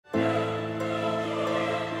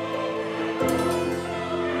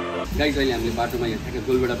Guys अहिले हामीले बाटोमा यहाँ ठ्याक्कै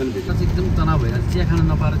गोलबेडा पनि भेट्छ एकदम तनाव भइरहेछ चिया खान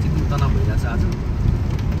नपाएर चाहिँ एकदम तनाव भइरहेछ आज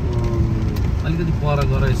अलिकति पर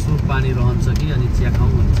गएर यसो पानी रहन्छ कि अनि चिया खाउँ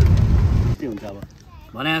भन्छ के हुन्छ अब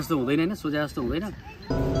भने जस्तो हुँदैन हैन सोचे जस्तो हुँदैन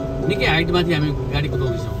निकै हाइटमाथि हामी गाडी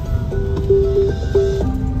कुदाउँदैछौँ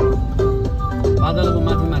बादलको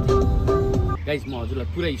माथि माथि गाइस म हजुरलाई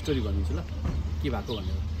पुरा स्टोरी भनिदिन्छु ल के भएको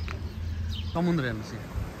भनेर समुद्र हेर्नुहोस् यहाँ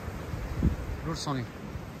रोडसँगै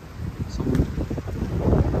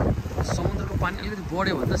समुद्रको पानी अलिकति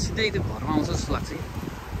बढ्यो भने त सिधै त्यो घरमा आउँछ जस्तो लाग्छ कि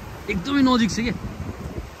एकदमै नजिक छ कि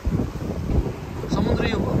समुद्र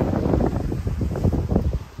यो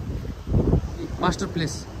मास्टर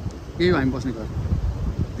प्लेस यही हो हामी बस्ने घर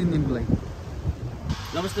 3 दिनको लागि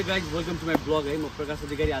नमस्ते guys welcome to my blog है म प्रकाश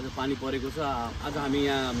अधिकारी आज पानी परेको छ आज हामी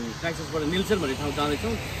यहाँ क्राइसिसबाट निल्सन भन्ने ठाउँ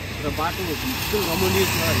जाँदैछौँ र बाटो एकदम रमणीय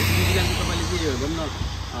छ न्युजिल्यान्डको तपाईँले के भनौँ न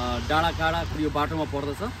डाँडा काँडा यो बाटोमा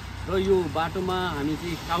पर्दछ र यो बाटोमा हामी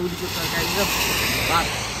चाहिँ काउलीको तरकारी र भात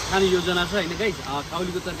खाने योजना छ होइन गाइज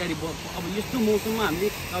काउलीको तरकारी अब यस्तो मौसममा हामीले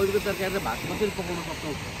काउलीको तरकारी र भात कसरी पकाउन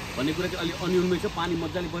सक्छौँ भन्ने कुरा चाहिँ अलिक अन्योन्मै छ पानी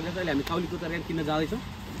मजाले परिरहेको छ अहिले हामी काउलीको तरकारी किन्न जाँदैछौँ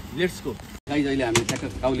लेट्सको गाइज अहिले हामी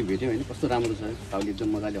ट्याक्क काउली भेट्यौँ होइन कस्तो राम्रो छ काउली एकदम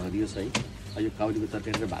मजाले हरियो छ है यो काउलीको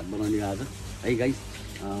तरकारी र भात बनाउने आज है गाइज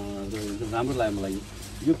एकदम राम्रो लाग्यो मलाई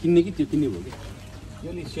यो किन्ने कि त्यो किन्ने भयो कि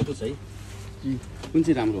यो अलिक सेतो छ है कुन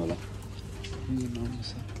चाहिँ राम्रो होला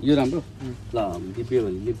यो राम्रो ल दिप्यो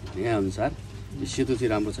भने यहाँ अनुसार यो सेतो चाहिँ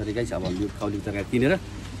राम्रो छ अरे गाइस अब यो काउलीको तरकारी किनेर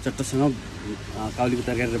चट्टसँग काउलीको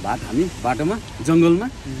तरकारी र भात हामी बाटोमा जङ्गलमा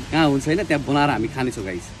कहाँ हुन्छ होइन त्यहाँ बनाएर हामी खानेछौँ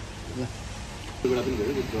गाइस गोलबेडा पनि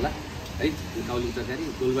भयो त्यस्तो होला है काउलीको तरकारी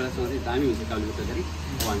गोलबेडासँग चाहिँ दामी हुन्छ काउलीको तरकारी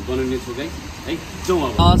अब हामी बनाउने छौँ गाइस है जाउँ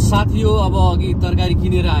अब साथी हो अब अघि तरकारी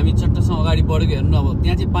किनेर हामी चट्टसँग अगाडि बढेको हेर्नु अब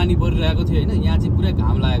त्यहाँ चाहिँ पानी परिरहेको थियो होइन यहाँ चाहिँ पुरै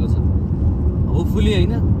घाम लागेको छ होपफुली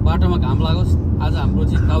होइन बाटोमा घाम लागोस् आज हाम्रो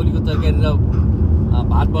चाहिँ काउलीको तरकारी र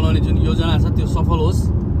भात बनाउने जुन योजना छ त्यो सफल होस्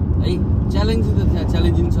है च्यालेन्जिङ त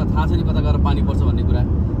च्यालेन्जिङ छ थाहा छैन कता गएर पानी पर्छ भन्ने कुरा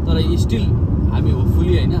तर स्टिल हामी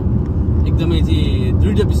होपफुली होइन एकदमै चाहिँ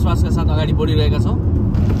दृढ विश्वासका साथ अगाडि बढिरहेका छौँ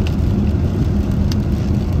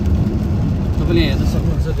तपाईँले हेर्न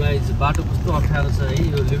सक्नुहुन्छ गाइज बाटो कस्तो अप्ठ्यारो छ है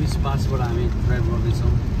यो लेविस पासबाट हामी ड्राइभ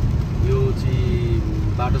गर्दैछौँ यो चाहिँ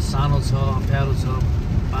बाटो सानो छ अप्ठ्यारो छ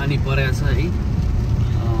पानी परेको छ है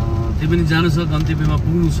त्यो पनि जानु छ गन्तव्यमा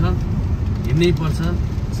पुग्नु छ हिँड्नै पर्छ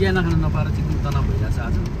चिया नखान नपाएर चाहिँ एकदम तनाव भइरहेछ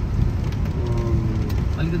आज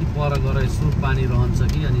अलिकति पर गएर यसो पानी रहन्छ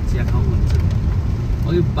कि अनि चिया खाउँ भन्छ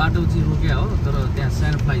अघि बाटो चाहिँ रोक्या हो तर त्यहाँ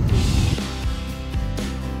सानो फ्लाइट थियो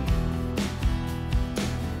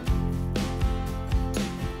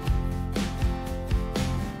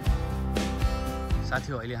साथी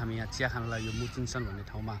हो अहिले हामी यहाँ चिया खानलाई यो मुचिङसन भन्ने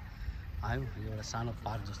ठाउँमा आयौँ यो एउटा सानो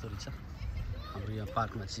पार्क जस्तो रहेछ हाम्रो यहाँ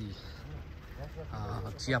पार्कमा चाहिँ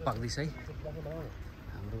चिया पाक्दैछ है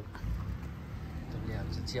हाम्रो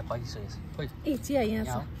चिया पाकिसकेको छ खोइ ए चिया यहाँ छ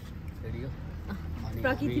रेडी हो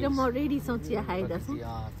प्रकृति र म रेडी छौँ चिया खाइरहेको छौँ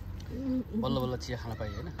बल्ल बल्ल चिया खान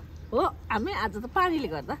पाइयो होइन हो हामी आज त पानीले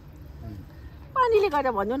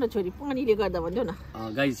गर्दा भन्यो न छोरी पानीले गर्दा भन्यो न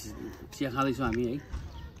गाइस चिया खाँदैछौँ हामी है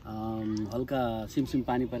हल्का सिमसिम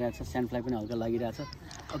पानी परिरहेको छ स्यान्ड फ्लाइ पनि हल्का लागिरहेछ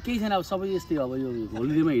अब केही छैन अब सबै यस्तै हो अब यो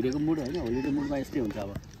होलिडेमा हिँडेको मुड होइन होलिडे मुडमा यस्तै हुन्छ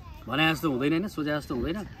अब भने जस्तो हुँदैन होइन सोचे जस्तो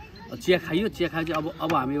हुँदैन चिया खाइयो चिया खाएपछि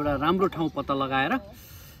अब हामी एउटा राम्रो ठाउँ पत्ता लगाएर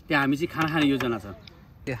त्यहाँ हामी चाहिँ खाना खाने योजना छ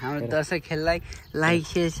त्यो हाम्रो दर्शकहरूलाई लाइक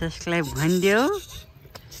सेयर सब्सक्राइब भनिदियो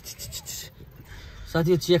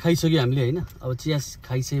साथी चिया खाइसक्यो हामीले होइन अब चिया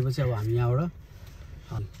खाइसकेपछि अब हामी यहाँबाट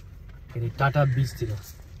के अरे टाटा बिचतिर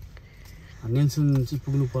नेल्सन चाहिँ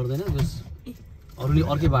पुग्नु पर्दैन जस अरूले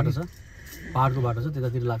अर्कै बाटो छ पाहाडको बाटो छ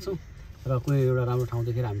त्यतातिर लाग्छौँ र कुनै एउटा राम्रो ठाउँ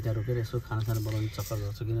देखेर हामी त्यहाँ रोकेर यसो खानासाना बनाउने चक्कर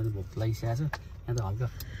गर्छौँ किनभने भोक लागिसकेको छ यहाँ त हल्का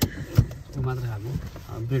ऊ मात्र खाएको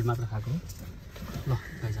ब्रेड मात्र खाएको ल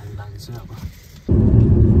गाइस हामी लाग्दैछौँ अब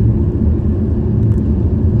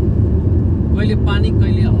कहिले पानी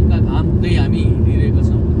कहिले हल्का घाम हुँदै हामी हिँडिरहेको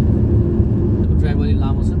छौँ ड्राइभ अलिक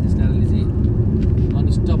लामो छ त्यस कारणले चाहिँ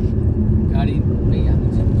ननस्टप गाडी नै हामी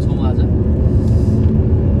चाहिँ छौँ आज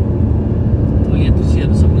यहाँ तुलसी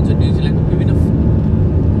हेर्न सक्नुहुन्छ न्युजिल्यान्डको विभिन्न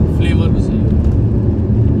फ्लेभरको छ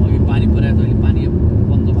यो अघि पानी परेको त अहिले पानी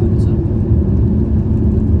बन्द भएको छ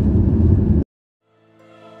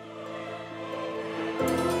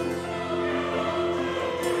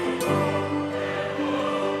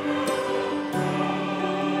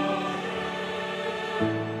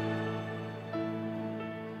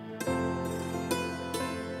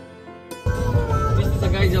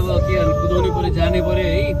गाइस अब के कुदाउनु पर्यो जानै पर्यो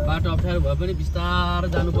है बाटो अप्ठ्यारो भए पनि बिस्तारै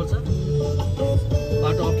जानुपर्छ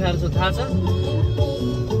बाटो अप्ठ्यारो छ थाहा छ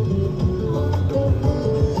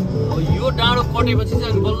अब यो डाँडो कटेपछि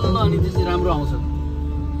चाहिँ अनि बल्ल अनि त्यसै राम्रो आउँछ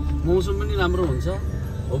मौसम पनि राम्रो हुन्छ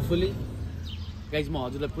होपफुली। गाइज म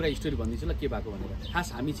हजुरलाई पुरा स्टोरी भनिदिन्छु ल के भएको भनेर। खास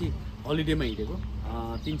हामी चाहिँ हलिडेमा हिँडेको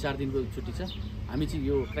 3-4 दिनको छुट्टी छ। हामी चाहिँ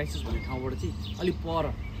यो क्राइसिस भन्ने ठाउँबाट चाहिँ अलिक पर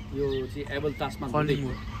यो चाहिँ एबल तासमा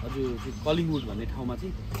हजुर कलिङवुड भन्ने ठाउँमा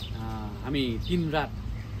चाहिँ हामी 3 रात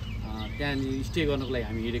त्यहाँनिर स्टे गर्नको लागि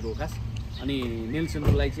हामी हिँडेको खास। अनि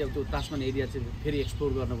नेल्सनको लागि चाहिँ अब त्यो तासमान एरिया चाहिँ फेरि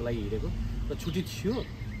एक्सप्लोर गर्नको लागि हिँडेको र छुट्टी थियो।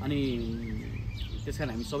 अनि त्यस कारण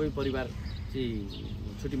हामी सबै परिवार चाहिँ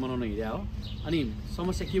छुट्टी मनाउन हिँडे हो। अनि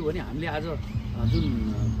समस्या के भयो भने हामीले आज जुन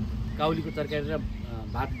काउलीको तरकारी र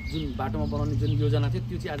भात जुन बाटोमा बनाउने जुन योजना थियो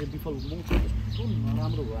त्यो चाहिँ आज विफल। मौसम यस्तो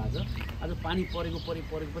नराम्रो भयो आज पानी परेको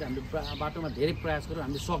हामीले बाटोमा धेरै प्रयास गऱ्यौँ,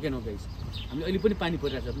 हामीले सकेनौँ गाइस। हामीले अहिले पनि पानी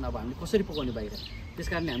परिरहेको छ। अब हामीले कसरी पकाउने बाहिर? त्यस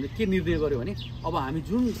कारणले हामीले के निर्णय गर्यो भने अब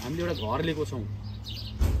हामीले एउटा घर लिएको छौँ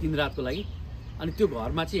 3 रातको लागि। अनि त्यो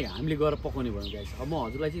घरमा चाहिँ हामीले गएर पकाउने भयो गाइस। अब म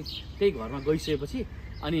हजुरलाई चाहिँ त्यही घरमा गइसकेपछि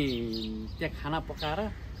अनि त्यहाँ खाना पकाएर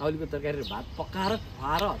काउलीको तरकारी र भात पकाएर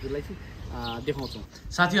खुवाएर हजुरलाई चाहिँ देखाउँछौँ।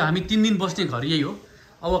 साथीहरू हामी 3 दिन बस्ने घर यही हो।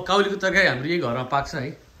 अब काउलीको तरकारी हाम्रो यही घरमा पाक्छ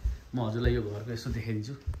है। म हजुरलाई यो घरको यसो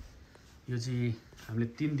देखाइदिन्छु। यो चाहिँ हामीले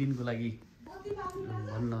 3 दिनको लागि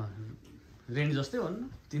भन्न रेन्ट जस्तै भन्नु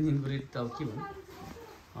 3 दिनको रेन्ट त अब के भन्नु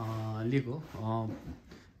लिएको।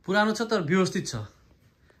 पुरानो छ तर व्यवस्थित छ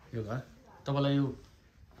यो घर। तपाईँलाई यो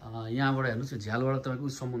यहाँबाट हेर्नुहोस्, यो झ्यालबाट तपाईँको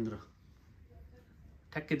समुद्र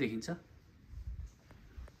ठ्याक्कै देखिन्छ।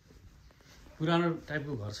 पुरानो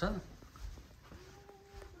टाइपको घर छ।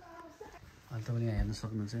 अहिले तपाईँले यहाँ हेर्न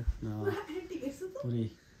सक्नुहुन्छ पुरै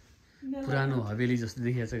पुरानो हवेली जस्तो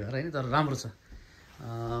देखिएको छ घर होइन, तर राम्रो छ।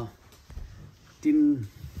 3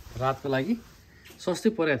 रातको लागि सस्तै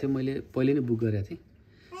परेको थियो। मैले पहिले नै बुक गरेको थिएँ।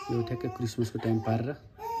 यो ठ्याक्कै क्रिसमसको टाइम पारेर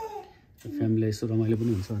फ्यामिलीलाई यसो रमाइलो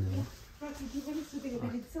पनि हुन्छ भनेर।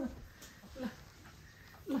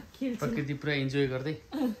 प्रकृति पुरा इन्जोय गर्दै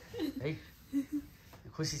है,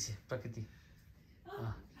 खुसी छ प्रकृति।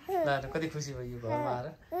 ल कति खुसी भयो यो घरमा आएर।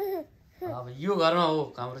 अब यो घरमा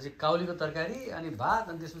हो हाम्रो चाहिँ काउलीको तरकारी अनि भात,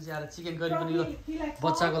 अनि त्यसपछि आएर चिकन करी पनि यो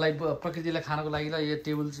बच्चाको लागि प्रकृतिलाई खानको लागि ल। यो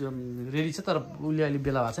टेबल रेडी छ, तर उसले अहिले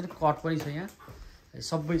बेला भएको छ नि, कट पनि छ यहाँ,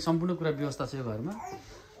 सम्पूर्ण कुरा व्यवस्था छ यो घरमा।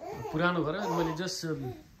 पुरानो घर मैले जस्ट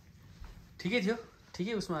ठिकै थियो,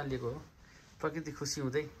 ठिकै उसमा लिएको हो। प्रकृति खुसी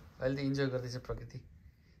हुँदै अहिले त इन्जोय गर्दैछ प्रकृति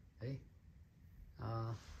है।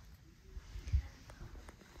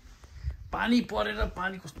 पानी परेर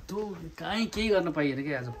पानी कस्तो कहीँ केही गर्न पाइएन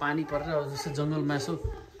क्या। आज पानी परेर जस्तो जङ्गलमा यसो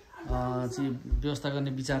चाहिँ व्यवस्था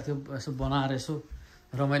गर्ने विचार थियो, यसो बनाएर यसो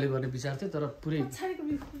रमाइलो गर्ने विचार थियो, तर पुरै।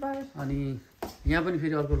 अनि यहाँ पनि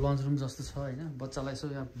फेरि अर्को लन्च रुम जस्तो छ होइन, बच्चालाई यसो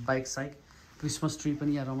यहाँ बाइक साइक क्रिसमस ट्री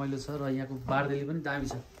पनि यहाँ रमाइलो छ। र यहाँको बारदेली पनि दामी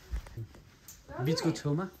छ बिचको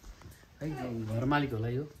छेउमा है। घर मालिक होला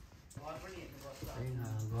यो है,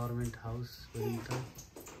 गभर्मेन्ट हाउस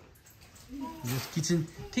किचन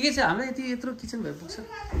ठिकै छ। हामीलाई यत्रो किचन भए पुग्छ।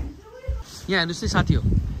 यहाँ हेर्नुहोस् है साथी हो,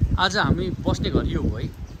 आज हामी बस्ने घर यो हो है।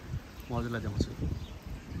 म हजुरलाई देखाउँछु।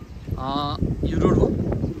 यो रोड हो,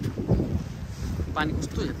 पानी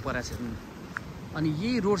कस्तो परेको छ हेर्नु। अनि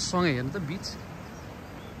यही रोडसँगै हेर्नु त बिच,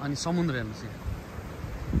 अनि समुद्र हेर्नुहोस् यहाँ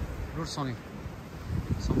रोडसँगै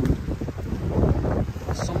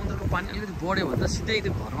समुद्रको पानी अलिकति बढ्यो भने त सिधै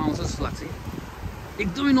त्यो घरमा आउँछ जस्तो लाग्छ कि।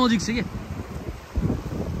 एकदमै नजिक छ क्या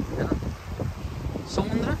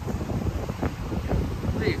समुद्र।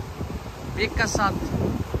 पुरै बेगका साथ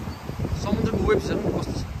समुद्रको वेब्स हेर्नु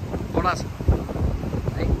कस्तो छ, कडा छ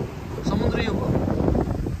है। समुद्र यो हो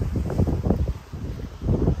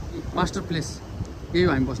मास्टर प्लेस, यही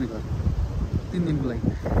हो हामी बस्ने घर 3 दिनको लागि।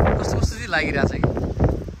 कस्तो चाहिँ लागिरहेछ कि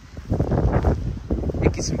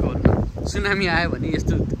एक किसिमको सुनामी आयो भने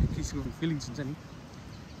यस्तो किसिमको फिलिङ्स हुन्छ नि।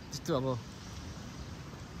 त्यस्तो अब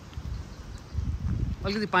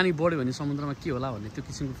अलिकति पानी बढ्यो भने समुद्रमा के होला भन्ने त्यो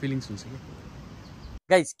किसिमको फिलिङ्स हुन्छ कि।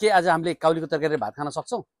 गाइज के आज हामीले काउलीको तरकारी भात खान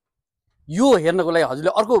सक्छौँ? यो हेर्नको लागि हजुरले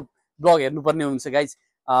अर्को ब्लग हेर्नुपर्ने हुन्छ गाइज।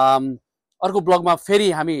 अर्को ब्लगमा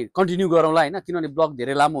फेरि हामी कन्टिन्यू गरौँला होइन, किनभने ब्लग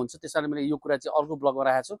धेरै लामो हुन्छ। त्यस कारण मैले यो कुरा चाहिँ अर्को ब्लगमा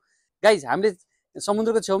राखेको छु। गाइज हामीले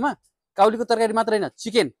समुद्रको छेउमा काउलीको तरकारी मात्र होइन,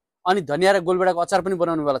 चिकन अनि धनिया र गोलभेडाको अचार पनि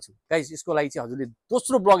बनाउनेवाला छु गाइज। यसको लागि चाहिँ हजुरले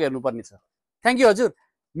दोस्रो ब्लग हेर्नुपर्ने छ। थ्याङ्क यू हजुर।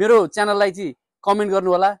 मेरो च्यानललाई चाहिँ कमेन्ट गर्नु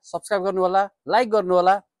होला, सब्सक्राइब गर्नु होला, लाइक गर्नु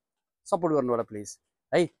होला, सपोर्ट गर्नु होला प्लिज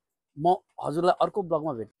है। म हजुरलाई अर्को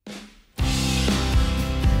ब्लगमा भेट्छु।